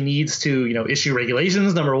Jersey needs to issue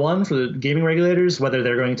regulations, number one, for the gaming regulators. Whether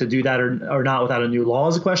they're going to do that or not without a new law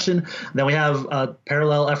is a question. Then we have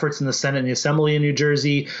parallel efforts in the Senate and the Assembly in New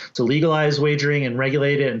Jersey to legalize wagering and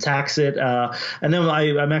regulate it and tax it. And then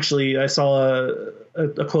I saw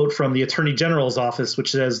a quote from the Attorney General's office,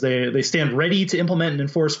 which says they stand ready to implement and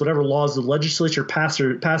enforce whatever laws the legislature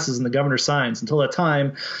passes and the governor signs. Until that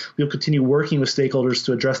time, we'll continue working with stakeholders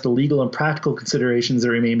to address the legal and practical considerations that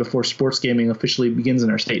remain before sports gaming officially begins in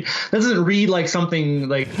our state. That doesn't read like something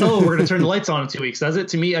like, oh, we're going to turn the lights on in 2 weeks, does it?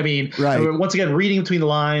 To me, I mean, right. Once again, reading between the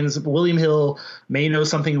lines, William Hill may know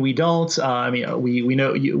something we don't. We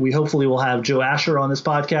know we hopefully will have Joe Asher on this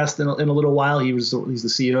podcast in a little while. He's the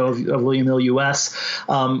CEO of William Hill US.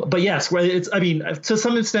 But yes, I mean, to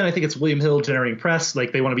some extent, I think it's William Hill generating press.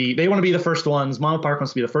 Like they want to be the first ones. Monmouth Park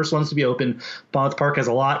wants to be the first ones to be open. Monmouth Park has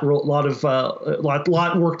a lot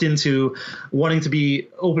worked into wanting to be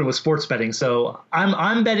open with sports betting. So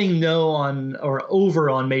I'm betting no on or over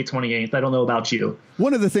on May 28th. I don't know about you.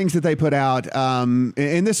 One of the things that they put out,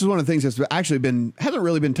 and this is one of the things that's actually hasn't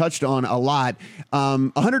really been touched on a lot.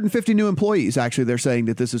 150 new employees, actually, they're saying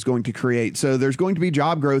that this is going to create. So there's going to be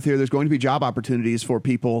job growth here. There's going to be job opportunities for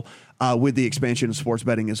people with the expansion of sports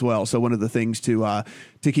betting as well. So one of the things to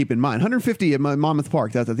keep in mind, 150 at Monmouth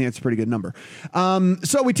Park. I think that's a pretty good number.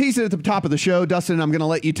 So we teased it at the top of the show. Dustin, I'm going to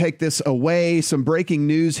let you take this away. Some breaking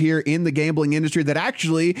news here in the gambling industry that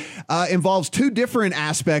actually involves two different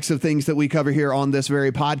aspects of things that we cover here on this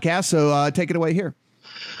very podcast. So take it away here.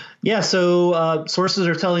 Yeah, so sources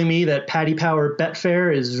are telling me that Paddy Power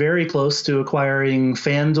Betfair is very close to acquiring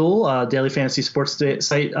FanDuel, daily fantasy sports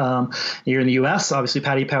site here in the U.S. Obviously,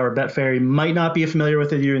 Paddy Power Betfair, you might not be familiar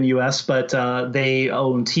with it here in the U.S., but they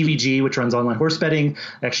own TVG, which runs online horse betting,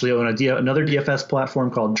 actually own another DFS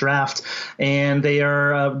platform called Draft, and they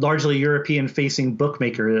are largely European-facing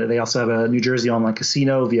bookmaker. They also have a New Jersey online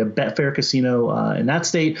casino via Betfair Casino in that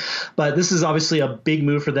state. But this is obviously a big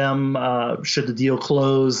move for them should the deal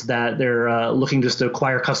close, that they're looking just to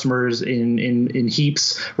acquire customers in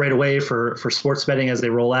heaps right away for sports betting as they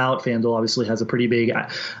roll out. FanDuel obviously has a pretty big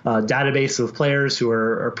database of players who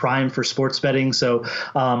are primed for sports betting. So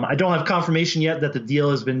I don't have confirmation yet that the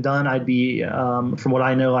deal has been done. I'd be, from what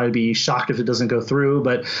I know, I'd be shocked if it doesn't go through.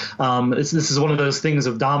 But this is one of those things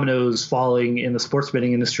of dominoes falling in the sports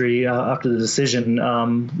betting industry after the decision,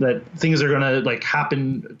 that things are going to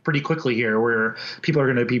happen pretty quickly here, where people are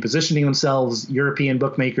going to be positioning themselves. European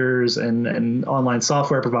bookmakers and online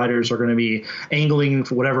software providers are going to be angling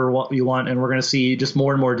for whatever you want, and we're going to see just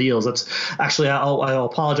more and more deals. That's actually, I'll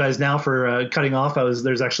apologize now for cutting off.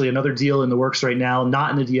 There's actually another deal in the works right now, not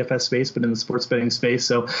in the DFS space, but in the sports betting space.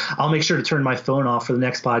 So I'll make sure to turn my phone off for the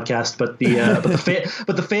next podcast. But the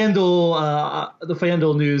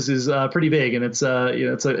FanDuel news is pretty big, and it's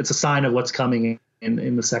a sign of what's coming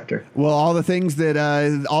in the sector. Well, all the things that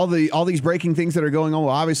all these breaking things that are going on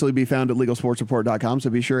will obviously be found at legalsportsreport.com.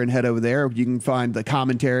 So be sure and head over there. You can find the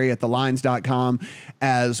commentary at thelines.com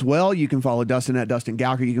as well. You can follow Dustin at Dustin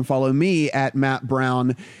Gowker. You can follow me at Matt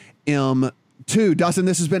Brown M2. Dustin,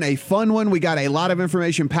 this has been a fun one. We got a lot of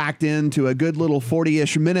information packed into a good little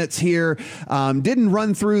 40-ish minutes here. Didn't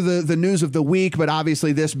run through the news of the week, but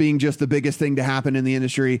obviously this being just the biggest thing to happen in the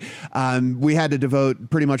industry, we had to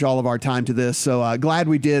devote pretty much all of our time to this. So glad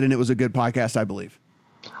we did, and it was a good podcast, I believe.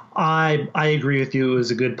 I agree with you. It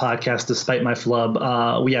was a good podcast despite my flub.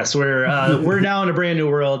 Yes, we're now in a brand new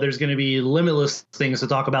world. There's going to be limitless things to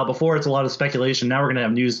talk about. Before, it's a lot of speculation. Now we're going to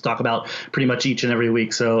have news to talk about pretty much each and every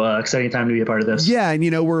week. So exciting time to be a part of this. Yeah,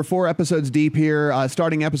 and we're 4 episodes deep here.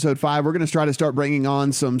 Starting episode 5, we're going to try to start bringing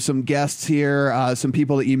on some guests here, some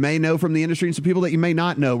people that you may know from the industry and some people that you may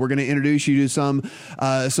not know. We're going to introduce you to some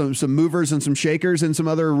movers and some shakers and some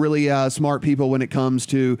other really smart people when it comes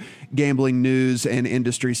to gambling news and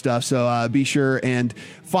industry stuff. So be sure and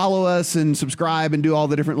follow us and subscribe and do all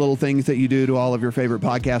the different little things that you do to all of your favorite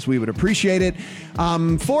podcasts. We would appreciate it.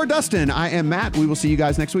 For Dustin, I am Matt. We will see you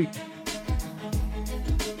guys next week.